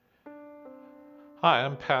Hi,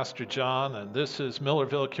 I'm Pastor John, and this is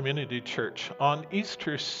Millerville Community Church. On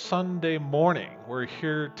Easter Sunday morning, we're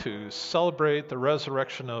here to celebrate the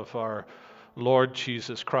resurrection of our Lord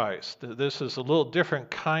Jesus Christ. This is a little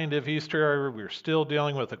different kind of Easter. We're still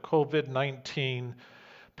dealing with the COVID-19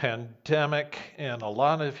 pandemic, and a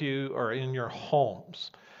lot of you are in your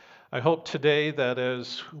homes. I hope today that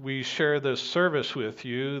as we share this service with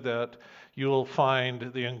you, that you will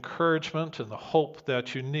find the encouragement and the hope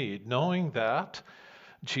that you need, knowing that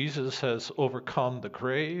Jesus has overcome the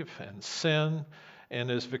grave and sin and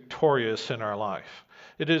is victorious in our life.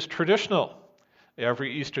 It is traditional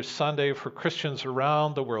every Easter Sunday for Christians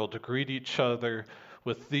around the world to greet each other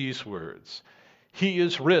with these words: He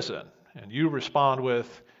is risen. And you respond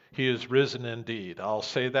with, He is risen indeed. I'll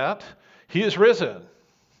say that. He is risen.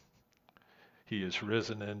 He is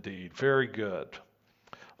risen indeed. Very good.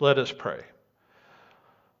 Let us pray.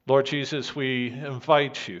 Lord Jesus, we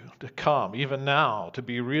invite you to come, even now, to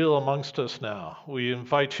be real amongst us now. We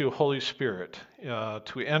invite you, Holy Spirit,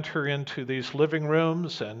 to enter into these living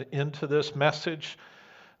rooms and into this message,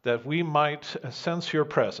 that we might sense your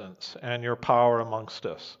presence and your power amongst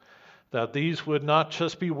us. That these would not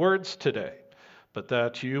just be words today, but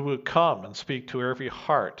that you would come and speak to every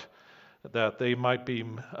heart, that they might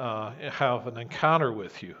have an encounter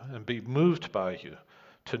with you and be moved by you,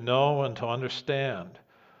 to know and to understand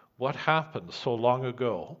what happened so long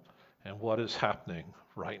ago and what is happening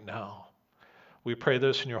right now. We pray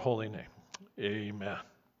this in your holy name. Amen.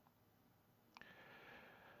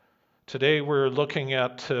 Today we're looking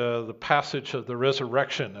at the passage of the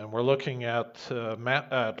resurrection, and we're looking at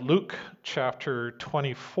Luke chapter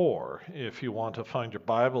 24. If you want to find your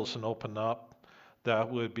Bibles and open up,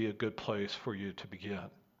 that would be a good place for you to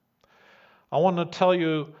begin. I want to tell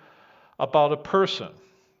you about a person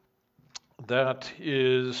that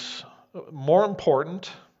is more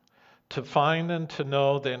important to find and to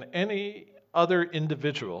know than any other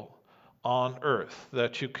individual on earth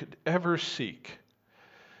that you could ever seek.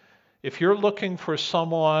 If you're looking for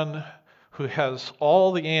someone who has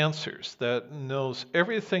all the answers, that knows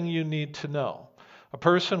everything you need to know, a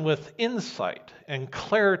person with insight and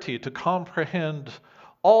clarity to comprehend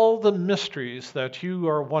all the mysteries that you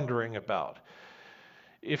are wondering about,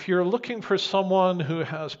 if you're looking for someone who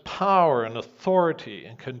has power and authority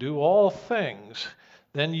and can do all things,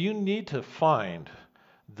 then you need to find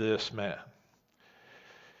this man.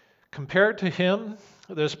 Compared to him,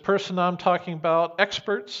 this person I'm talking about,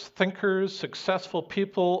 experts, thinkers, successful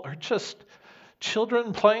people are just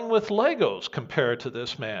children playing with Legos compared to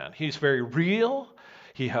this man. He's very real.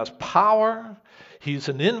 He has power. He's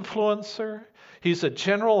an influencer. He's a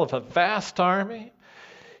general of a vast army.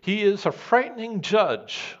 He is a frightening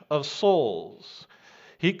judge of souls.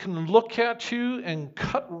 He can look at you and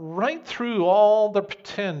cut right through all the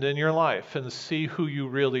pretend in your life and see who you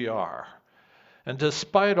really are. And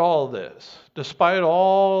despite all this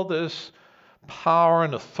power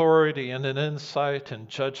and authority and an insight and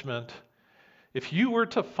judgment, if you were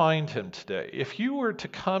to find him today, if you were to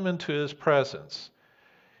come into his presence,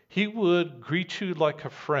 he would greet you like a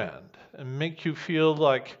friend and make you feel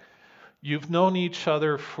like you've known each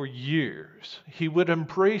other for years. He would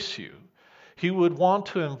embrace you. He would want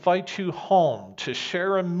to invite you home to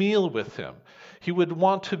share a meal with him. He would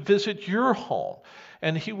want to visit your home,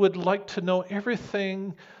 and he would like to know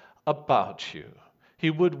everything about you.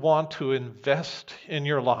 He would want to invest in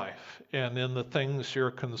your life and in the things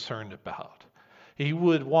you're concerned about. He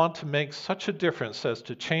would want to make such a difference as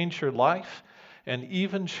to change your life and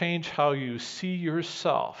even change how you see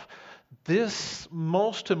yourself. This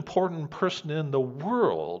most important person in the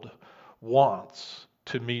world wants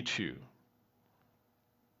to meet you.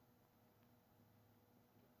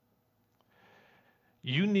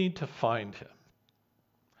 You need to find him.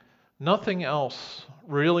 Nothing else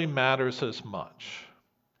really matters as much.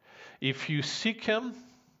 If you seek him,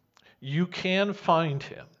 you can find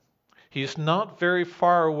him. He's not very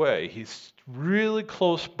far away. He's really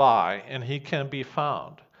close by, and he can be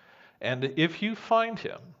found. And if you find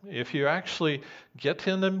him, if you actually get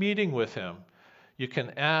in a meeting with him, you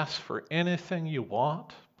can ask for anything you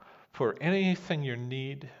want, for anything you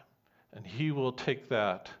need, and he will take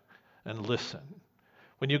that and listen.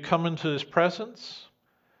 When you come into his presence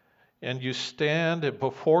and you stand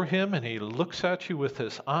before him and he looks at you with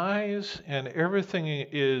his eyes and everything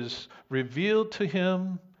is revealed to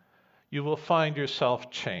him, you will find yourself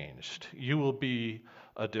changed. You will be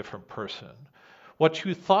a different person. What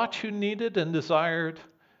you thought you needed and desired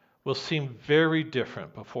will seem very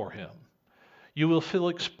different before him. You will feel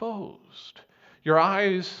exposed. Your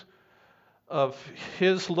eyes of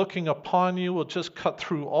his looking upon you will just cut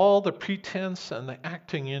through all the pretense and the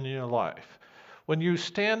acting in your life. When you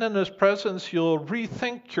stand in his presence, you'll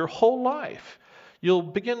rethink your whole life. You'll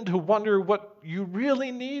begin to wonder what you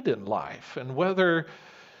really need in life and whether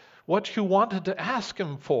what you wanted to ask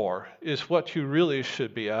him for is what you really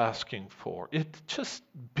should be asking for. It just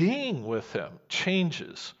being with him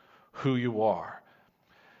changes who you are.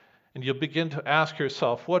 And you'll begin to ask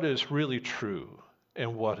yourself what is really true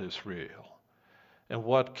and what is real. And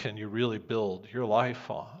what can you really build your life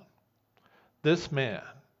on? This man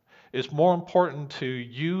is more important to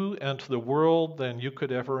you and to the world than you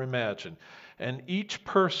could ever imagine. And each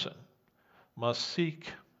person must seek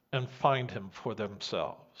and find him for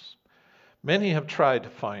themselves. Many have tried to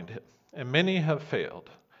find him, and many have failed.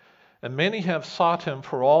 And many have sought him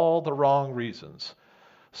for all the wrong reasons.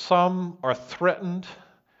 Some are threatened,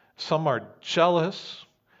 some are jealous,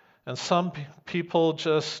 and some people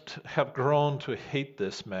just have grown to hate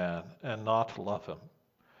this man and not love him.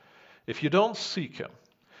 If you don't seek him,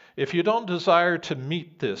 if you don't desire to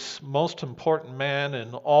meet this most important man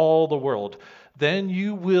in all the world, then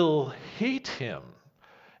you will hate him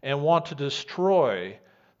and want to destroy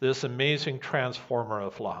this amazing transformer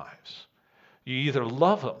of lives. You either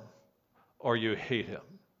love him or you hate him.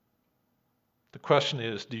 The question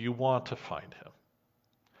is, do you want to find him?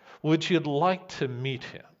 Would you like to meet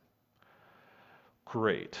him?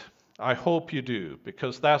 Great. I hope you do,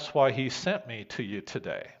 because that's why he sent me to you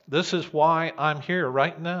today. This is why I'm here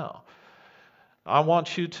right now. I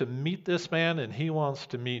want you to meet this man, and he wants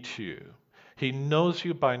to meet you. He knows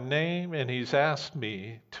you by name, and he's asked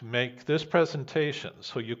me to make this presentation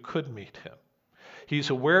so you could meet him. He's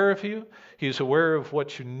aware of you. He's aware of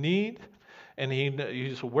what you need, and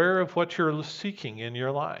he's aware of what you're seeking in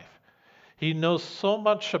your life. He knows so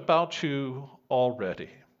much about you already.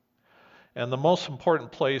 And the most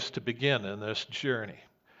important place to begin in this journey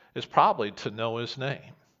is probably to know his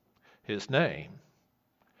name. His name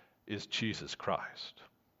is Jesus Christ.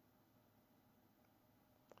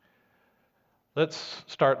 Let's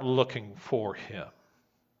start looking for him.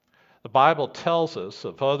 The Bible tells us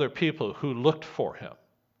of other people who looked for him,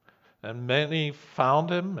 and many found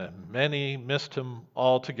him and many missed him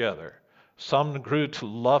altogether. Some grew to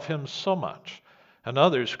love him so much, and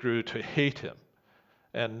others grew to hate him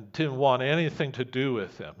and didn't want anything to do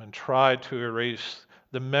with him and tried to erase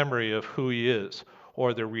the memory of who he is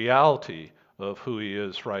or the reality of who he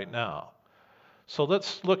is right now. So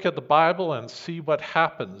let's look at the Bible and see what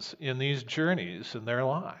happens in these journeys in their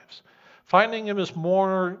lives. Finding him is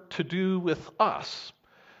more to do with us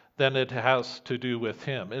than it has to do with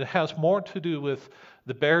him. It has more to do with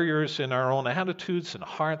the barriers in our own attitudes and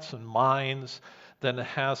hearts and minds than it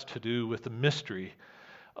has to do with the mystery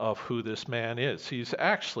of who this man is. He's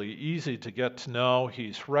actually easy to get to know.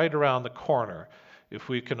 He's right around the corner if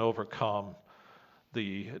we can overcome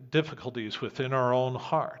the difficulties within our own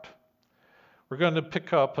heart. We're going to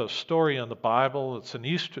pick up a story in the Bible. It's an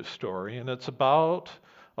Easter story, and it's about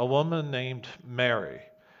a woman named Mary.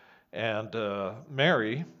 And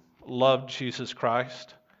Mary loved Jesus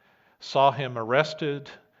Christ, saw him arrested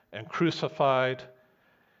and crucified.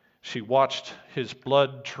 She watched his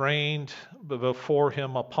blood drained before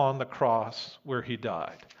him upon the cross where he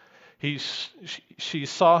died. She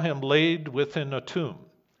saw him laid within a tomb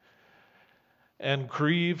and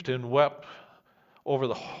grieved and wept over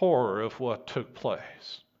the horror of what took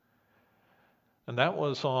place. And that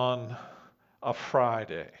was on a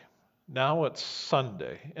Friday. Now it's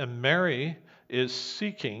Sunday, and Mary is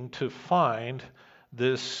seeking to find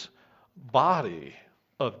this body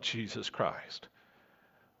of Jesus Christ,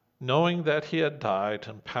 knowing that he had died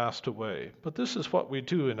and passed away. But this is what we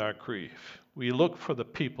do in our grief. We look for the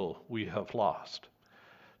people we have lost.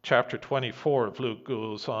 Chapter 24 of Luke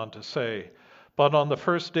goes on to say, "But on the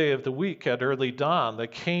first day of the week at early dawn, they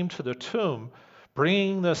came to the tomb,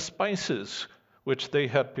 bringing the spices which they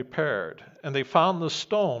had prepared. And they found the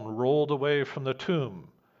stone rolled away from the tomb.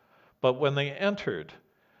 But when they entered,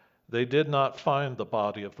 they did not find the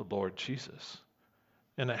body of the Lord Jesus.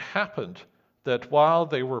 And it happened that while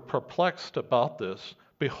they were perplexed about this,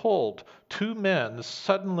 behold, two men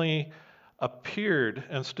suddenly appeared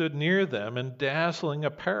and stood near them in dazzling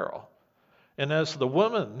apparel. And as the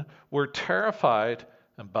women were terrified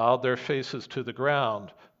and bowed their faces to the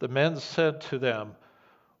ground, the men said to them,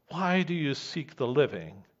 'Why do you seek the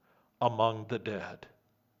living among the dead?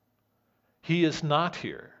 He is not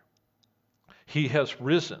here. He has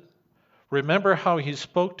risen. Remember how he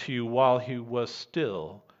spoke to you while he was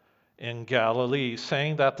still in Galilee,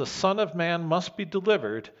 saying that the Son of Man must be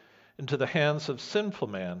delivered into the hands of sinful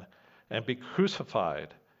men and be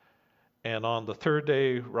crucified, and on the third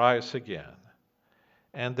day rise again.'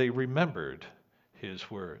 And they remembered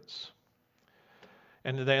his words."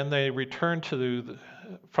 And then they returned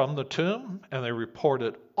from the tomb, and they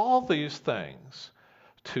reported all these things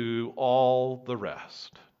to all the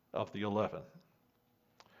rest of the 11.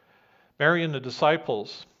 Mary and the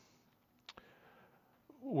disciples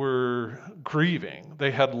were grieving.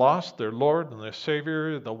 They had lost their Lord and their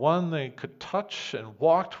Savior, the one they could touch and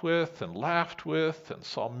walked with and laughed with and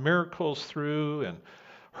saw miracles through and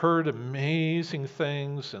heard amazing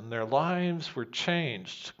things, and their lives were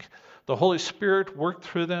changed. The Holy Spirit worked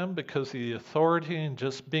through them because of the authority and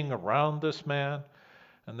just being around this man,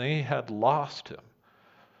 and they had lost him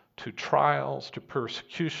to trials, to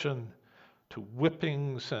persecution, to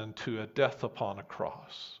whippings, and to a death upon a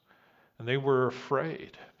cross. And they were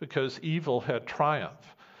afraid because evil had triumphed.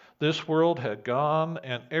 This world had gone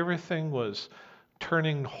and everything was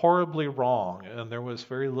turning horribly wrong, and there was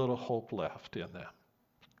very little hope left in them.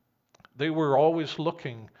 They were always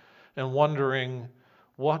looking and wondering,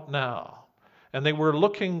 what now? And they were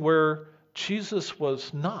looking where Jesus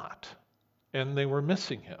was not, and they were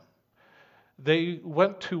missing him. They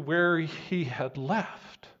went to where he had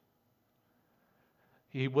left.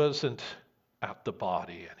 He wasn't at the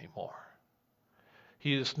body anymore.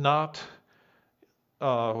 He is not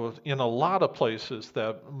in a lot of places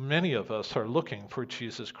that many of us are looking for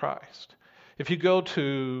Jesus Christ. If you go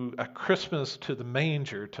to at Christmas to the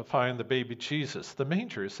manger to find the baby Jesus, the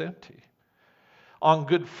manger is empty. On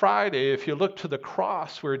Good Friday, if you look to the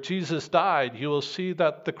cross where Jesus died, you will see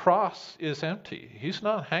that the cross is empty. He's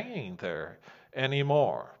not hanging there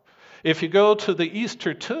anymore. If you go to the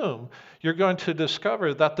Easter tomb, you're going to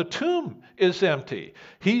discover that the tomb is empty.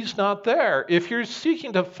 He's not there. If you're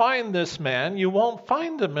seeking to find this man, you won't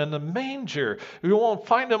find him in a manger. You won't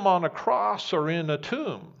find him on a cross or in a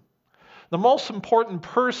tomb. The most important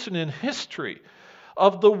person in history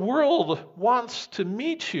of the world wants to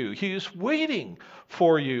meet you. He's waiting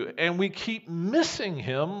for you, and we keep missing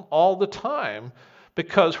him all the time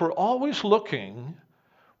because we're always looking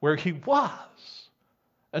where he was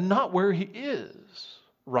and not where he is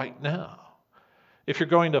right now. If you're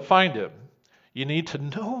going to find him, you need to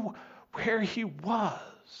know where he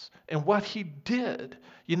was and what he did.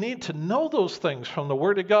 You need to know those things from the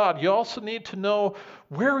Word of God. You also need to know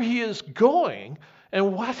where he is going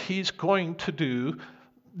and what he's going to do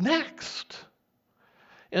next.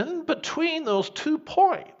 In between those 2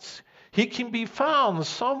 points, he can be found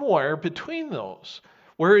somewhere between those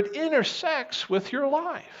where it intersects with your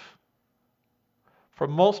life. For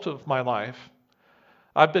most of my life,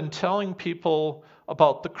 I've been telling people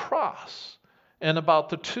about the cross and about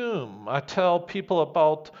the tomb. I tell people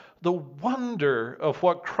about the wonder of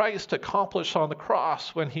what Christ accomplished on the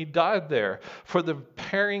cross when he died there for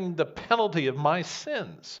bearing the penalty of my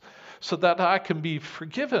sins so that I can be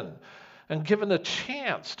forgiven and given a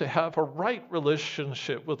chance to have a right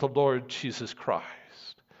relationship with the Lord Jesus Christ.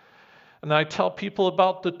 And I tell people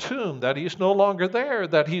about the tomb, that he's no longer there,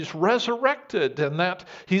 that he's resurrected, and that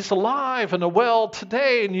he's alive and well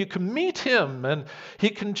today, and you can meet him, and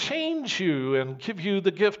he can change you and give you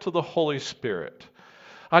the gift of the Holy Spirit.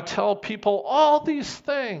 I tell people all these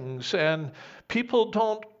things, and people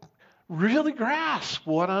don't really grasp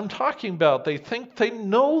what I'm talking about. They think they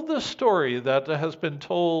know the story that has been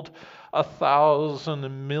told 1,000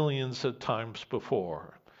 and millions of times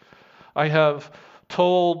before. I have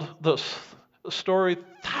told the story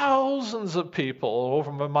thousands of people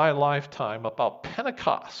over my lifetime about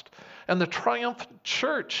Pentecost and the triumphant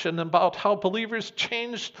church, and about how believers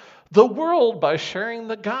changed the world by sharing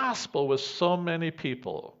the gospel with so many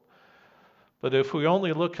people. But if we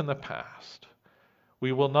only look in the past,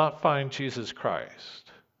 we will not find Jesus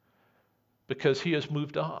Christ, because he has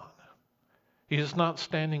moved on. He is not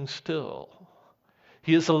standing still.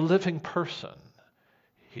 He is a living person.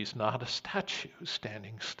 He's not a statue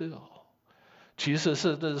standing still. Jesus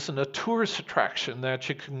isn't a tourist attraction that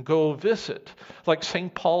you can go visit, like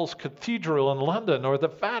St. Paul's Cathedral in London or the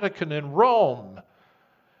Vatican in Rome.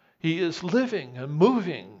 He is living and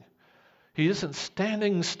moving. He isn't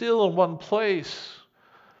standing still in one place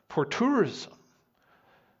for tourism.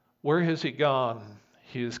 Where has he gone?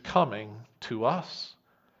 He is coming to us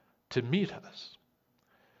to meet us.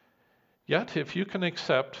 Yet, if you can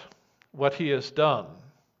accept what he has done,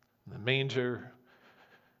 the manger,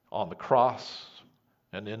 on the cross,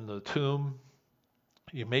 and in the tomb,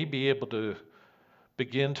 you may be able to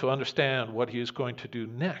begin to understand what he is going to do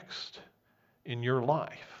next in your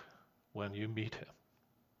life when you meet him.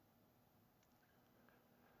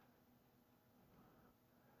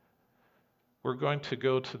 We're going to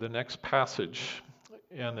go to the next passage,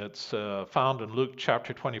 and it's found in Luke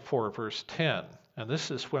chapter 24, verse 10. And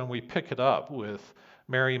this is when we pick it up with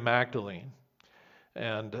Mary Magdalene.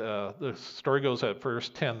 And the story goes at verse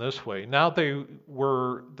 10 this way. Now there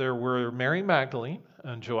were Mary Magdalene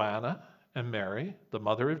and Joanna and Mary, the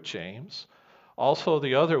mother of James. Also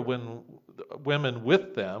the other women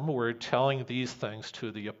with them were telling these things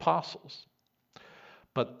to the apostles.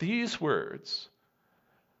 But these words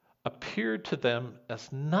appeared to them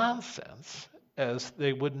as nonsense, as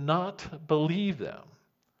they would not believe them.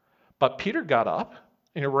 But Peter got up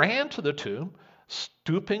and he ran to the tomb,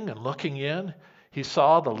 stooping and looking in. He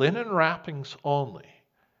saw the linen wrappings only.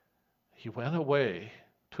 He went away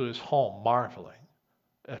to his home marveling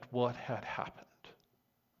at what had happened.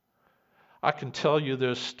 I can tell you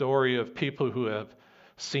this story of people who have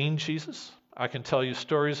seen Jesus. I can tell you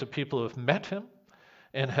stories of people who have met him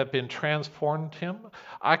and have been transformed him.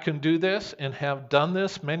 I can do this and have done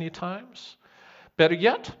this many times. Better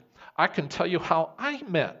yet, I can tell you how I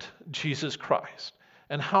met Jesus Christ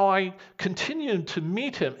and how I continue to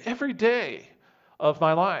meet him every day of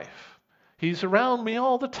my life. He's around me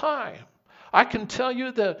all the time. I can tell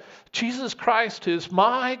you that Jesus Christ is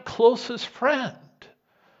my closest friend.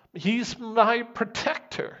 He's my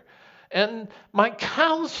protector and my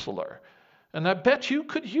counselor. And I bet you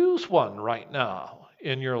could use one right now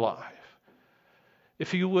in your life.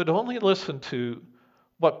 If you would only listen to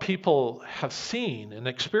what people have seen and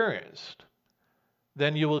experienced,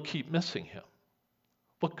 then you will keep missing him.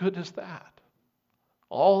 What good is that?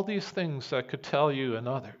 All these things I could tell you and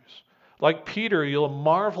others. Like Peter, you'll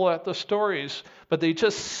marvel at the stories, but they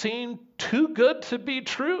just seem too good to be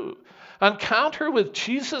true. Encounter with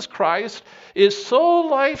Jesus Christ is so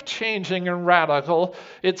life-changing and radical,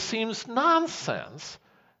 it seems nonsense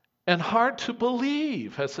and hard to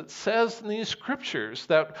believe, as it says in these scriptures,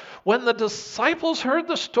 that when the disciples heard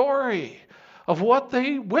the story of what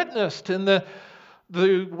they witnessed and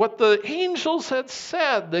what the angels had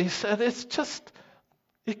said, they said,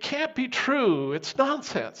 it can't be true. It's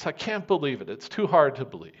nonsense. I can't believe it. It's too hard to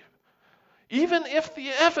believe. Even if the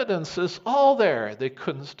evidence is all there, they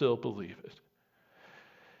couldn't still believe it.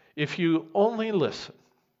 If you only listen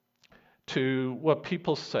to what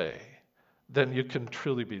people say, then you can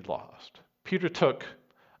truly be lost. Peter took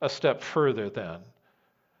a step further than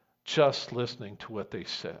just listening to what they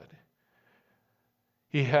said.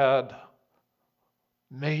 He had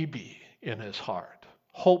maybe in his heart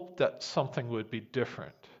hope that something would be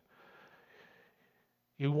different.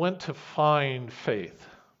 He went to find faith.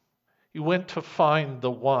 He went to find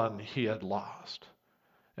the one he had lost.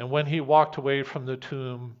 And when he walked away from the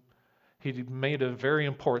tomb, he made a very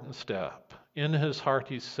important step. In his heart,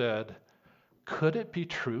 he said, could it be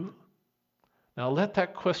true? Now let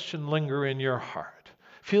that question linger in your heart.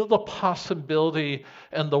 Feel the possibility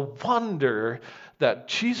and the wonder that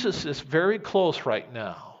Jesus is very close right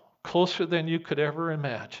now, closer than you could ever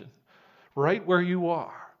imagine, right where you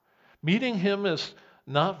are. Meeting him is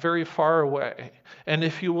not very far away. And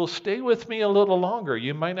if you will stay with me a little longer,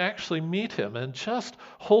 you might actually meet him, and just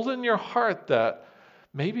hold in your heart that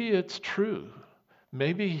maybe it's true.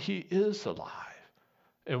 Maybe he is alive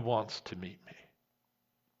and wants to meet me.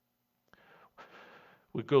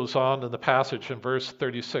 It goes on in the passage in verse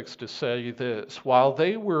 36 to say this: while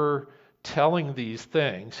they were telling these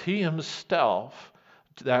things, he himself,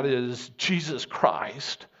 that is Jesus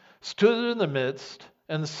Christ, stood in the midst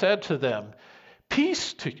and said to them,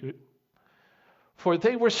 peace to you. For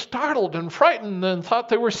they were startled and frightened and thought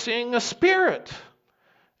they were seeing a spirit.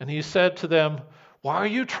 And he said to them, why are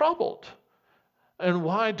you troubled? And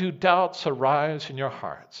why do doubts arise in your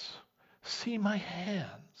hearts? See my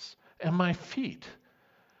hands and my feet.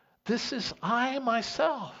 This is I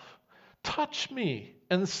myself. Touch me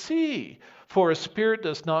and see, for a spirit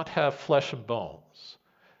does not have flesh and bones,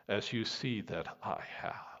 as you see that I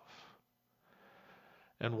have.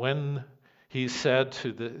 And when he said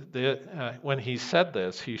when he said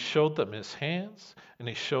this, he showed them his hands and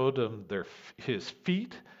he showed them his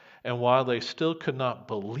feet. And while they still could not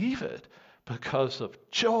believe it because of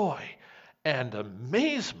joy and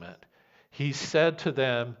amazement, he said to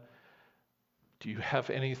them, do you have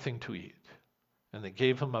anything to eat? And they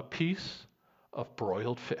gave him a piece of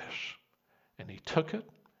broiled fish. And he took it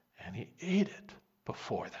and he ate it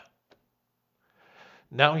before them.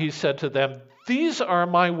 Now he said to them, these are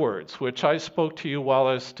my words, which I spoke to you while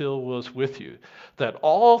I still was with you, that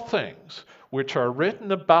all things which are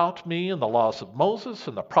written about me in the laws of Moses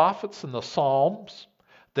and the prophets and the Psalms,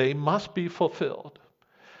 they must be fulfilled.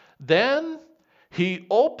 Then he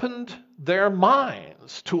opened their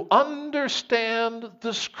minds to understand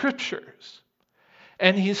the scriptures.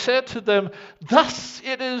 And he said to them, thus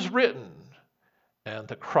it is written, and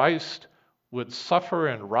the Christ would suffer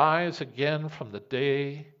and rise again from the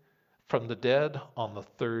dead on the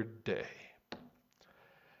third day.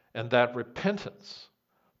 and that repentance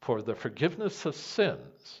for the forgiveness of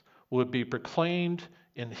sins would be proclaimed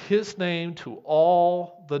in his name to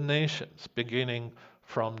all the nations, beginning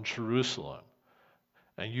from Jerusalem.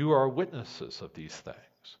 And you are witnesses of these things.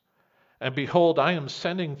 And behold, I am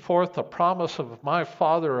sending forth the promise of my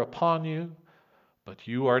Father upon you, but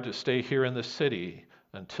you are to stay here in the city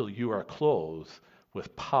until you are clothed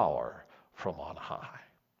with power from on high.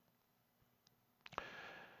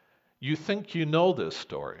 You think you know this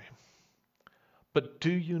story, but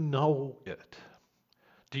do you know it?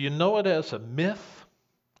 Do you know it as a myth?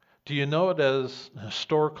 Do you know it as a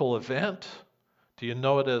historical event? Do you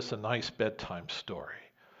know it as a nice bedtime story?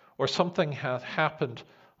 Or something hath happened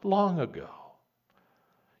long ago?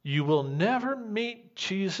 You will never meet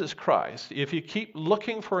Jesus Christ if you keep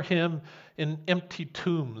looking for him in empty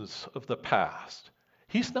tombs of the past.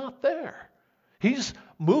 He's not there. He's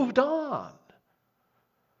moved on.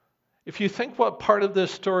 If you think what part of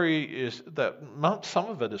this story is that some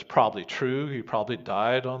of it is probably true, he probably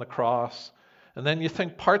died on the cross, and then you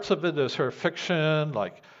think parts of it is her fiction,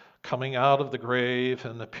 like coming out of the grave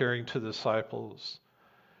and appearing to the disciples.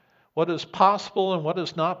 What is possible and what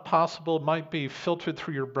is not possible might be filtered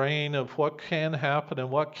through your brain of what can happen and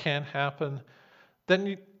what can't happen.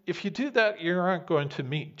 Then if you do that, you aren't going to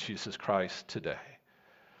meet Jesus Christ today.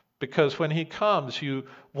 Because when he comes, you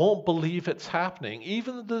won't believe it's happening.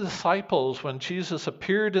 Even the disciples, when Jesus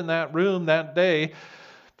appeared in that room that day,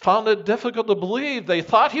 found it difficult to believe. They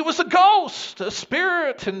thought he was a ghost, a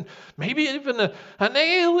spirit, and maybe even an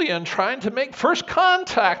alien trying to make first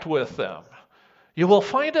contact with them. You will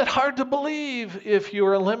find it hard to believe if you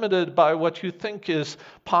are limited by what you think is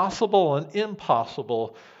possible and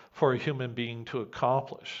impossible for a human being to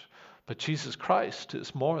accomplish. But Jesus Christ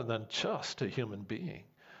is more than just a human being.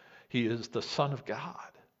 He is the Son of God.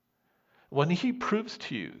 When he proves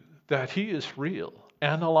to you that he is real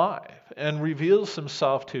and alive and reveals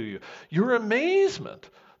himself to you, your amazement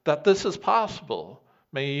that this is possible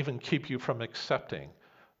may even keep you from accepting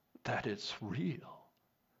that it's real.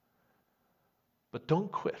 But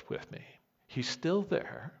don't quit with me. He's still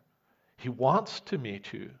there. He wants to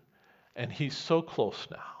meet you, and he's so close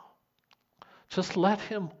now. Just let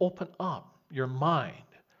him open up your mind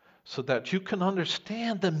so that you can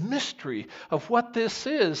understand the mystery of what this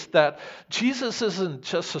is, that Jesus isn't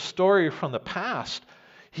just a story from the past.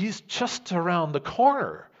 He's just around the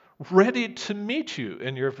corner, ready to meet you,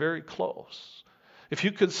 and you're very close. If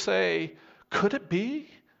you could say, could it be?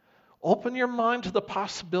 Open your mind to the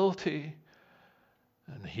possibility,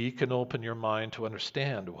 and he can open your mind to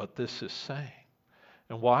understand what this is saying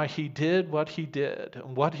and why he did what he did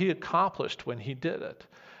and what he accomplished when he did it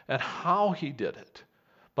and how he did it.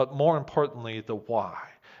 But more importantly, the why.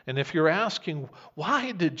 And if you're asking,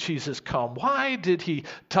 why did Jesus come? Why did he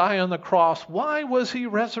die on the cross? Why was he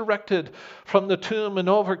resurrected from the tomb and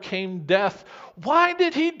overcame death? Why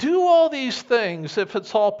did he do all these things if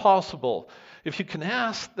it's all possible? If you can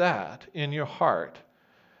ask that in your heart,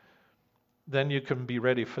 then you can be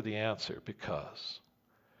ready for the answer, because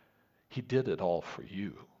he did it all for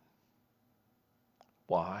you.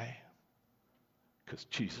 Why? Because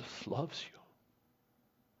Jesus loves you.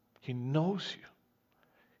 He knows you.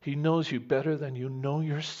 He knows you better than you know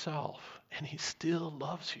yourself, and he still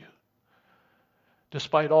loves you.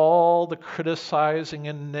 Despite all the criticizing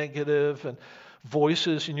and negative and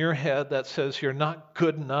voices in your head that says you're not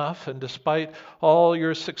good enough, and despite all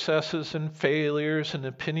your successes and failures and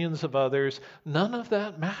opinions of others, none of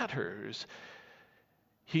that matters.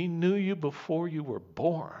 He knew you before you were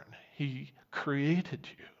born. He created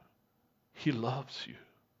you. He loves you.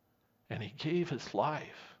 And he gave his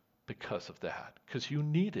life because of that, because you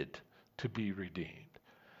needed to be redeemed.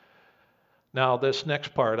 Now, this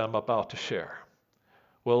next part I'm about to share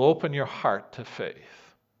will open your heart to faith.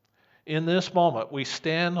 In this moment, we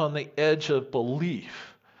stand on the edge of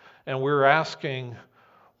belief, and we're asking,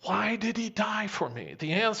 why did he die for me?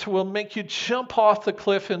 The answer will make you jump off the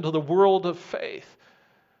cliff into the world of faith.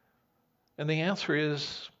 And the answer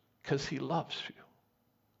is because he loves you.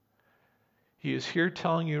 He is here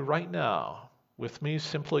telling you right now, with me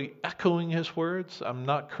simply echoing his words. I'm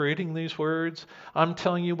not creating these words. I'm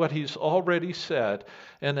telling you what he's already said.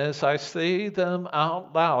 And as I say them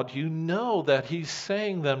out loud, you know that he's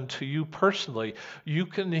saying them to you personally. You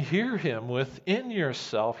can hear him within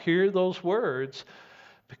yourself, hear those words,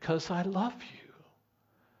 because I love you.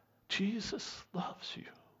 Jesus loves you.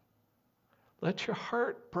 Let your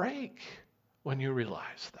heart break when you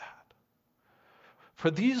realize that. For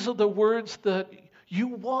these are the words that you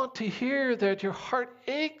want to hear, that your heart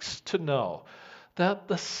aches to know, that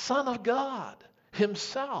the Son of God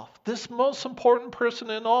himself, this most important person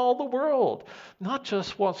in all the world, not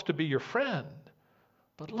just wants to be your friend,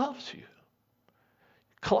 but loves you.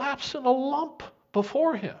 Collapse in a lump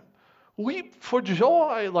before him. Weep for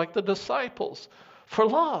joy like the disciples, for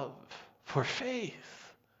love, for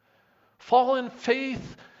faith. Fall in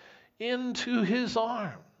faith into his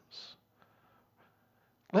arms.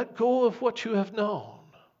 Let go of what you have known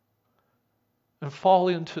and fall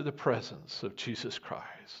into the presence of Jesus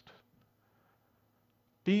Christ.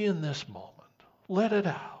 Be in this moment. Let it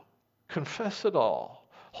out. Confess it all.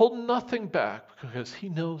 Hold nothing back because he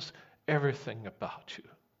knows everything about you.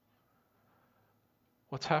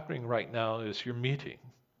 What's happening right now is you're meeting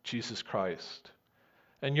Jesus Christ.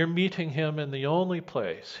 And you're meeting him in the only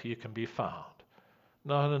place he can be found.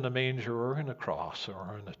 Not in a manger or in a cross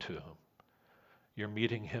or in a tomb. You're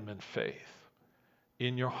meeting him in faith,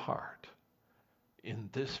 in your heart, in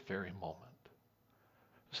this very moment.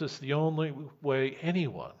 This is the only way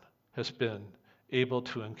anyone has been able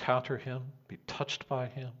to encounter him, be touched by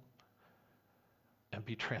him, and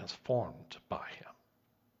be transformed by him.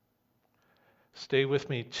 Stay with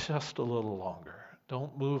me just a little longer.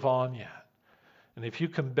 Don't move on yet. And if you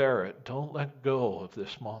can bear it, don't let go of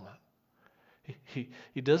this moment.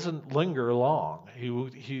 He doesn't linger long.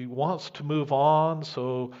 He wants to move on,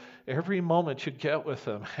 so every moment you get with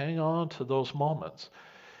him, hang on to those moments.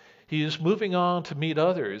 He is moving on to meet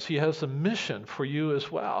others. He has a mission for you as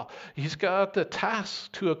well. He's got the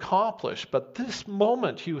task to accomplish, but this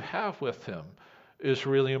moment you have with him is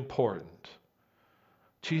really important.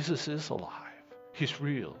 Jesus is alive. He's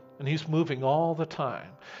real, and he's moving all the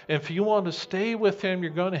time. And if you want to stay with him,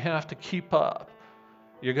 you're going to have to keep up.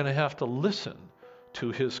 You're going to have to listen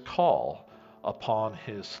to his call on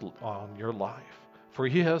your life, for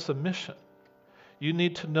he has a mission. You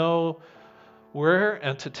need to know where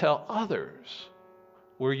and to tell others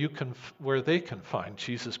where they can find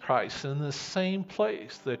Jesus Christ in the same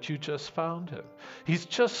place that you just found him. He's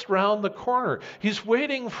just around the corner. He's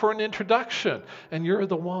waiting for an introduction, and you're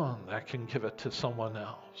the one that can give it to someone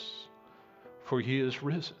else. For he is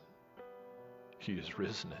risen. He is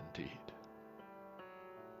risen indeed.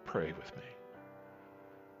 Pray with me.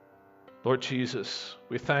 Lord Jesus,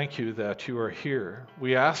 we thank you that you are here.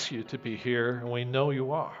 We ask you to be here, and we know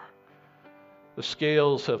you are. The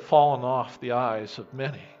scales have fallen off the eyes of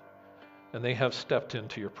many, and they have stepped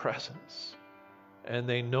into your presence, and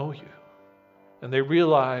they know you, and they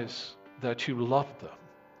realize that you love them.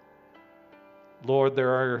 Lord, there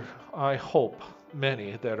are, I hope,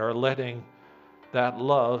 many that are letting that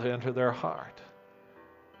love enter their heart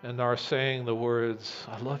and are saying the words,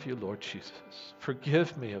 I love you, Lord Jesus.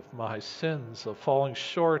 Forgive me of my sins, of falling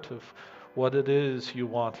short of what it is you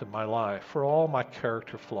want in my life, for all my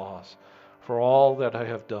character flaws, for all that I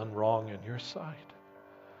have done wrong in your sight.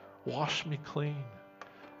 Wash me clean.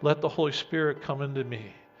 Let the Holy Spirit come into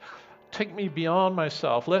me. Take me beyond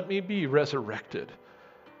myself. Let me be resurrected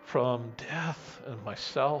from death and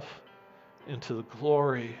myself into the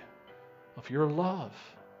glory of your love,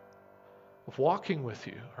 of walking with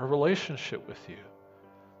you, a relationship with you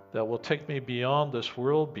that will take me beyond this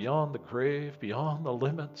world, beyond the grave, beyond the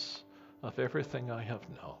limits of everything I have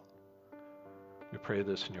known. We pray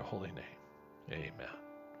this in your holy name. Amen.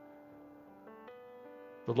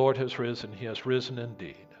 The Lord has risen. He has risen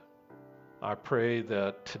indeed. I pray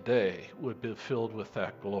that today would be filled with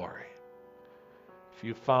that glory. If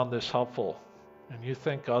you found this helpful and you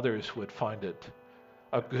think others would find it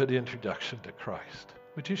a good introduction to Christ,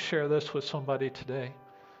 would you share this with somebody today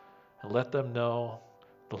and let them know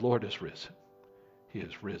the Lord is risen. He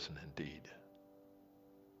is risen indeed.